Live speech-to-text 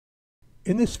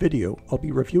In this video, I'll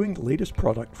be reviewing the latest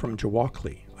product from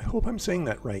Gewokliy. I hope I'm saying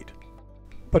that right.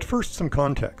 But first, some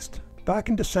context. Back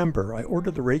in December, I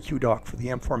ordered the Raycue dock for the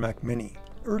M4 Mac Mini.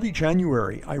 Early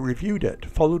January, I reviewed it,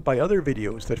 followed by other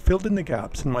videos that filled in the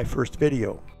gaps in my first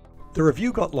video. The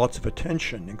review got lots of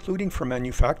attention, including from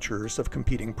manufacturers of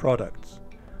competing products.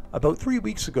 About 3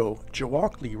 weeks ago,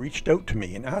 Gewokliy reached out to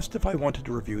me and asked if I wanted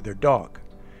to review their dock.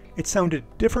 It sounded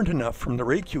different enough from the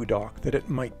Raycue dock that it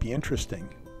might be interesting.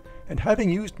 And having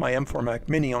used my M4 Mac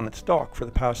Mini on its dock for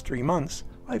the past 3 months,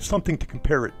 I have something to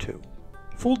compare it to.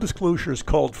 Full disclosure is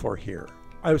called for here.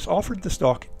 I was offered this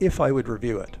dock if I would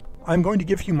review it. I'm going to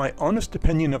give you my honest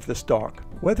opinion of this dock,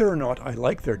 whether or not I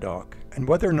like their dock, and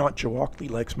whether or not Gewokliy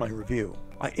likes my review.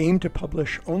 I aim to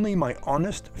publish only my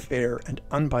honest, fair, and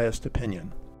unbiased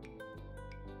opinion.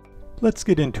 Let's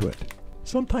get into it.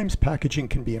 Sometimes packaging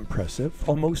can be impressive,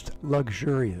 almost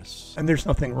luxurious, and there's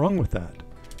nothing wrong with that.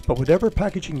 But whatever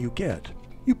packaging you get,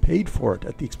 you paid for it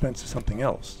at the expense of something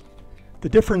else. The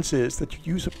difference is that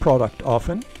you use a product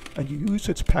often, and you use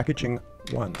its packaging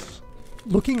once.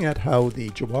 Looking at how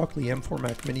the Gewokliy M4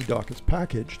 Mac Mini dock is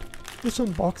packaged, this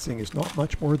unboxing is not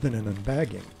much more than an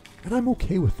unbagging, and I'm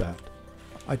okay with that.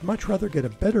 I'd much rather get a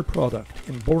better product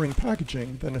in boring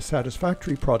packaging than a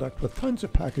satisfactory product with tons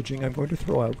of packaging I'm going to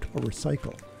throw out or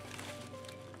recycle.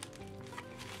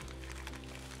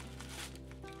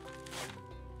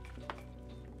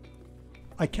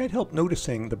 I can't help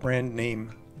noticing the brand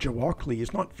name Gewokliy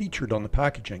is not featured on the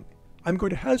packaging. I'm going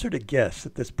to hazard a guess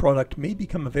that this product may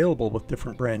become available with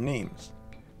different brand names.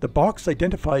 The box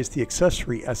identifies the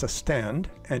accessory as a stand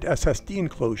and SSD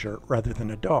enclosure rather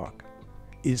than a dock.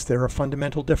 Is there a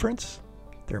fundamental difference?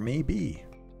 There may be.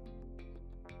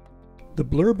 The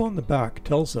blurb on the back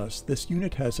tells us this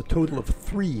unit has a total of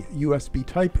 3 USB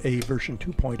Type-A version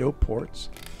 2.0 ports,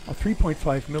 a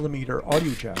 3.5mm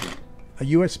audio jack, a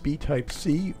USB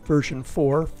Type-C version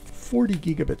 4 40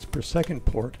 gigabits per second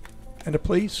port, and a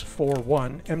place for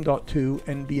one M.2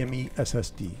 NVMe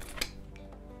SSD.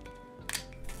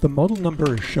 The model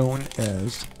number is shown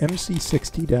as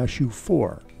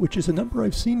MC60-U4, which is a number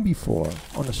I've seen before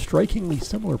on a strikingly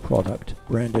similar product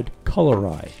branded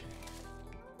ColorEye.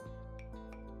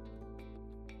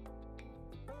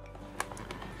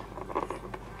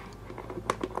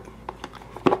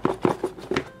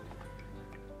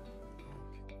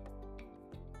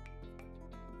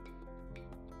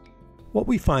 What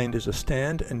we find is a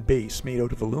stand and base made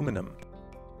out of aluminum.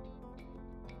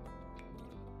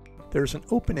 There's an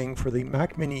opening for the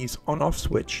Mac Mini's on-off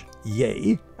switch,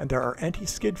 yay, and there are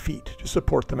anti-skid feet to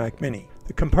support the Mac Mini.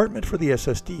 The compartment for the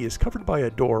SSD is covered by a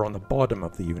door on the bottom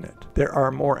of the unit. There are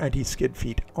more anti-skid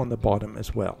feet on the bottom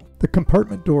as well. The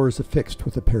compartment door is affixed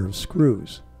with a pair of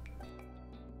screws.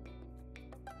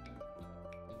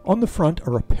 On the front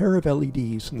are a pair of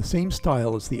LEDs in the same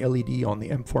style as the LED on the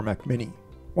M4 Mac Mini.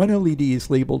 One LED is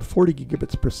labeled 40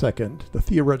 gigabits per second, the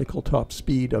theoretical top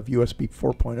speed of USB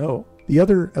 4.0. The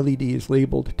other LED is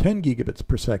labeled 10 gigabits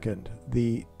per second,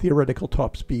 the theoretical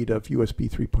top speed of USB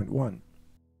 3.1.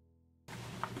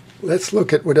 Let's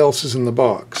look at what else is in the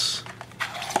box.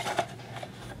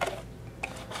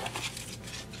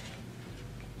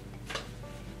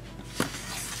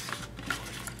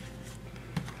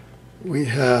 We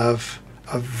have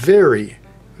a very,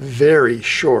 very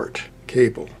short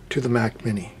cable to the Mac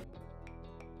Mini.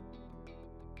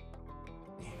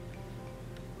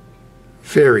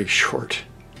 Very short.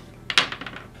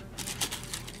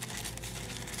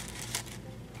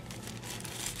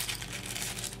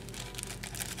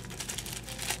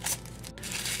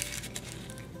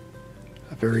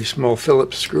 A very small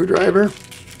Phillips screwdriver.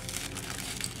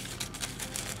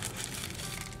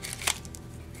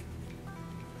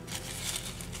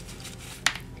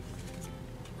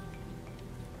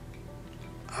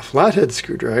 A flathead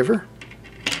screwdriver.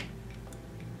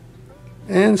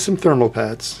 And some thermal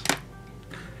pads.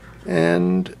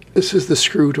 And this is the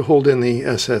screw to hold in the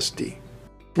SSD.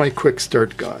 My quick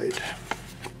start guide.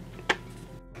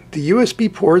 The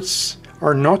USB ports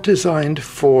are not designed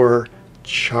for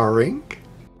charging.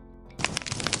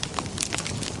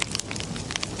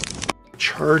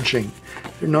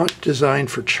 They're not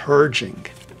designed for charging.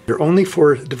 They're only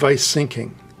for device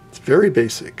syncing. It's very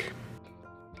basic.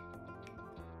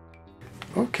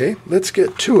 Okay, let's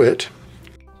get to it.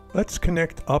 Let's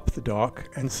connect up the dock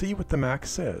and see what the Mac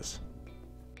says.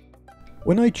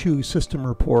 When I choose System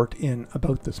Report in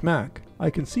About This Mac, I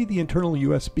can see the internal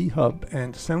USB hub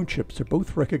and sound chips are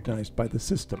both recognized by the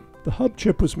system. The hub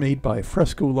chip was made by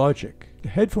Fresco Logic. The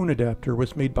headphone adapter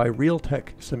was made by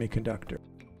Realtek Semiconductor.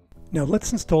 Now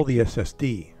let's install the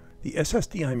SSD. The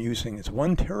SSD I'm using is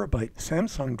 1 terabyte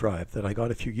Samsung drive that I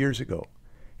got a few years ago.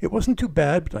 It wasn't too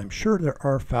bad, but I'm sure there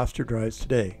are faster drives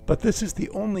today. But this is the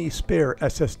only spare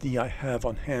SSD I have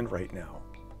on hand right now.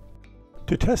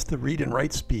 To test the read and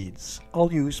write speeds,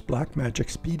 I'll use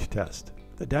Blackmagic Speed Test.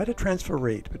 The data transfer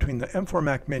rate between the M4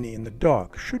 Mac Mini and the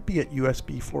dock should be at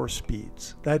USB4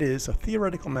 speeds. That is a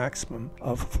theoretical maximum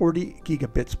of 40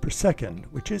 gigabits per second,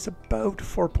 which is about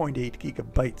 4.8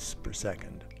 gigabytes per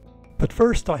second. But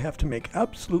first I have to make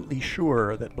absolutely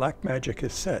sure that Blackmagic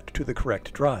is set to the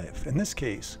correct drive, in this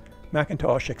case,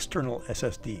 Macintosh external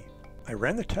SSD. I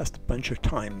ran the test a bunch of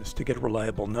times to get a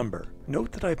reliable number.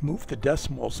 Note that I've moved the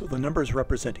decimal so the numbers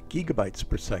represent gigabytes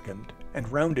per second,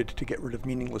 and rounded to get rid of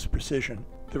meaningless precision.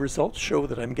 The results show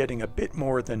that I'm getting a bit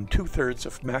more than 2/3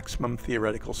 of maximum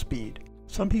theoretical speed.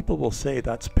 Some people will say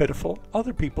that's pitiful,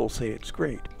 other people say it's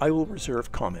great. I will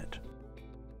reserve comment.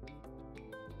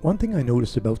 One thing I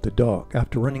noticed about the dock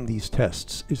after running these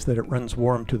tests is that it runs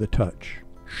warm to the touch.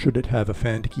 Should it have a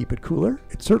fan to keep it cooler?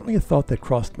 It's certainly a thought that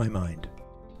crossed my mind.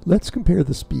 Let's compare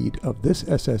the speed of this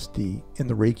SSD in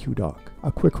the Raycue dock.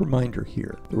 A quick reminder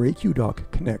here, the Raycue dock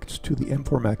connects to the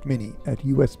M4 Mac Mini at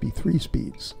USB 3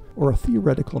 speeds, or a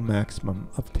theoretical maximum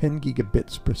of 10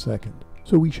 gigabits per second.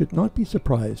 So we should not be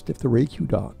surprised if the Raycue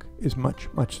dock is much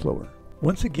slower.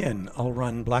 Once again, I'll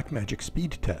run Blackmagic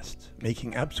Speed Test,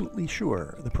 making absolutely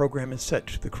sure the program is set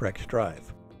to the correct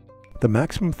drive. The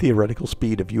maximum theoretical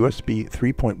speed of USB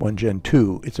 3.1 Gen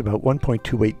 2 is about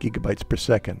 1.28 gigabytes per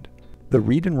second. The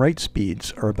read and write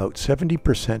speeds are about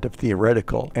 70% of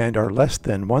theoretical and are less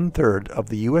than 1/3 of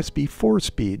the USB4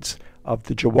 speeds of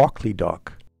the Gewokliy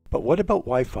dock. But what about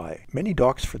Wi-Fi? Many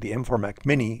docks for the M4 Mac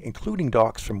Mini, including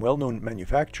docks from well-known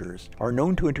manufacturers, are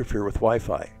known to interfere with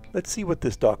Wi-Fi. Let's see what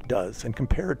this dock does and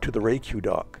compare it to the Raycue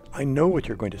dock. I know what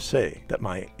you're going to say, that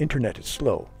my internet is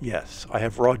slow. Yes, I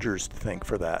have Rogers to thank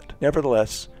for that.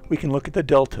 Nevertheless, we can look at the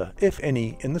delta, if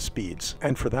any, in the speeds,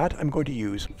 and for that I'm going to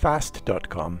use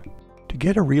fast.com. To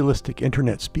get a realistic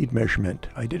internet speed measurement,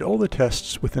 I did all the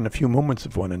tests within a few moments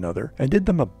of one another and did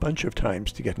them a bunch of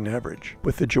times to get an average.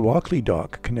 With the Gewokliy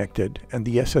dock connected and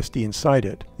the SSD inside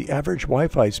it, the average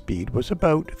Wi-Fi speed was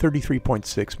about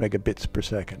 33.6 megabits per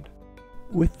second.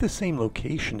 With the same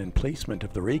location and placement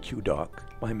of the Raycue dock,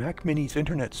 my Mac Mini's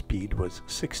internet speed was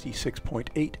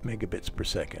 66.8 megabits per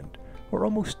second, or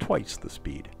almost twice the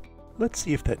speed. Let's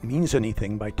see if that means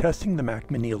anything by testing the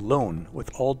Mac Mini alone with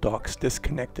all docks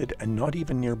disconnected and not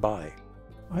even nearby.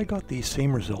 I got these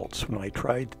same results when I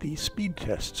tried these speed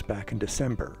tests back in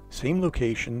December. Same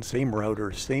location, same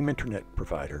router, same internet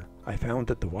provider. I found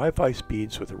that the Wi-Fi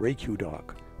speeds with the Raycue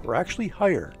dock were actually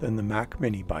higher than the Mac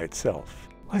Mini by itself.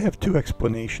 I have two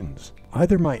explanations.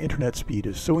 Either my internet speed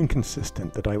is so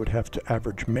inconsistent that I would have to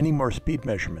average many more speed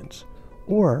measurements,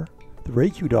 or the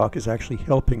Raycue dock is actually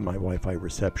helping my Wi-Fi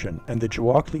reception, and the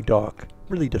Gewokliy dock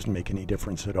really doesn't make any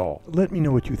difference at all. Let me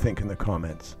know what you think in the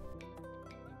comments.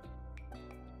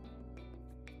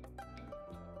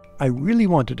 I really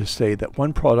wanted to say that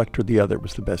one product or the other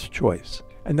was the best choice,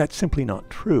 and that's simply not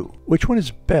true. Which one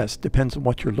is best depends on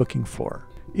what you're looking for.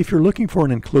 If you're looking for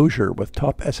an enclosure with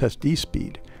top SSD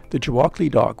speed, the Gewokliy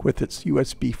dock with its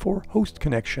USB4 host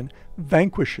connection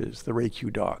vanquishes the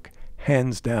Raycue dock,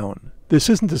 hands down. This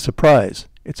isn't a surprise,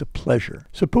 it's a pleasure.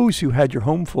 Suppose you had your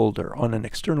home folder on an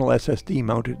external SSD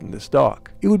mounted in this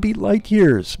dock. It would be light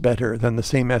years better than the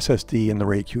same SSD in the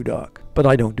Raycue dock. But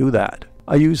I don't do that.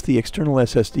 I use the external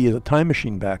SSD as a time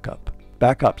machine backup.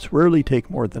 Backups rarely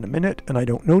take more than a minute, and I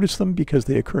don't notice them because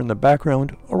they occur in the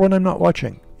background or when I'm not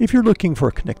watching. If you're looking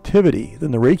for connectivity,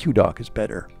 then the Raycue dock is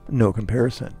better. No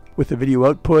comparison. With the video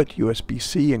output,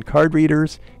 USB-C, and card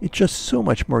readers, it's just so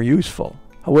much more useful.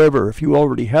 However, if you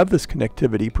already have this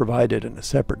connectivity provided in a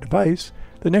separate device,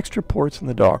 then extra ports in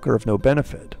the dock are of no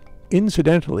benefit.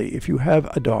 Incidentally, if you have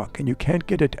a dock and you can't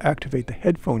get it to activate the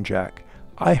headphone jack,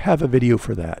 I have a video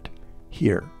for that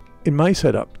here. In my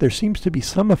setup, there seems to be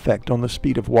some effect on the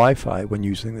speed of Wi-Fi when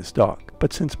using this dock,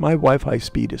 but since my Wi-Fi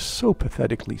speed is so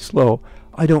pathetically slow,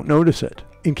 I don't notice it.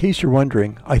 In case you're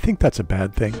wondering, I think that's a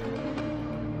bad thing.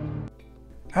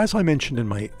 As I mentioned in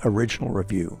my original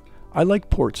review, I like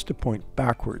ports to point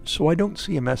backwards so I don't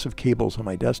see a mess of cables on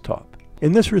my desktop.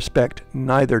 In this respect,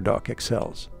 neither dock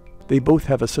excels. They both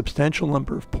have a substantial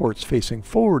number of ports facing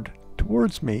forward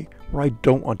towards me where I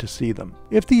don't want to see them.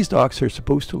 If these docks are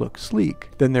supposed to look sleek,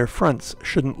 then their fronts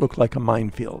shouldn't look like a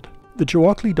minefield. The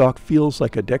Gewokliy dock feels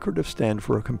like a decorative stand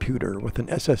for a computer with an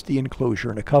SSD enclosure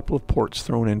and a couple of ports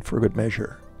thrown in for good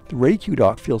measure. The Raycue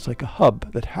dock feels like a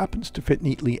hub that happens to fit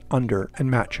neatly under and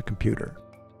match a computer.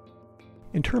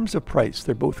 In terms of price,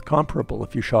 they're both comparable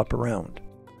if you shop around.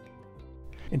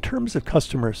 In terms of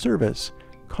customer service,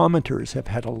 commenters have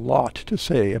had a lot to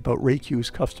say about Raycue's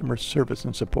customer service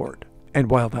and support. And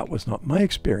while that was not my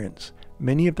experience,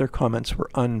 many of their comments were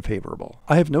unfavorable.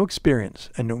 I have no experience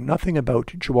and know nothing about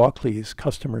Gewokli's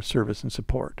customer service and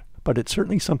support, but it's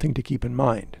certainly something to keep in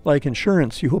mind. Like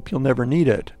insurance, you hope you'll never need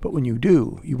it, but when you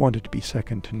do, you want it to be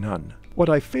second to none. What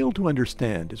I fail to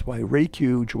understand is why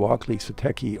Raycue, Gewokliy,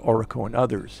 Satechi, Orico, and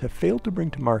others have failed to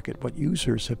bring to market what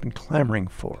users have been clamoring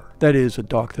for. That is, a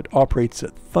dock that operates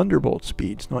at Thunderbolt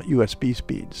speeds, not USB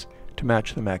speeds, to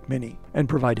match the Mac Mini, and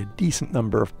provide a decent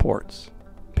number of ports.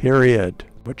 Period.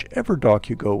 Whichever dock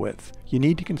you go with, you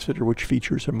need to consider which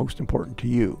features are most important to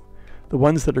you. The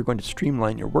ones that are going to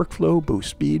streamline your workflow, boost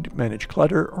speed, manage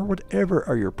clutter, or whatever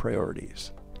are your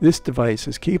priorities. This device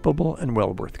is capable and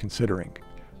well worth considering.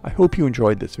 I hope you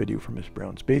enjoyed this video from Ms.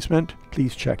 Brown's Basement.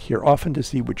 Please check here often to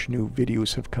see which new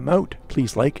videos have come out.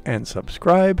 Please like and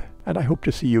subscribe, and I hope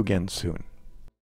to see you again soon.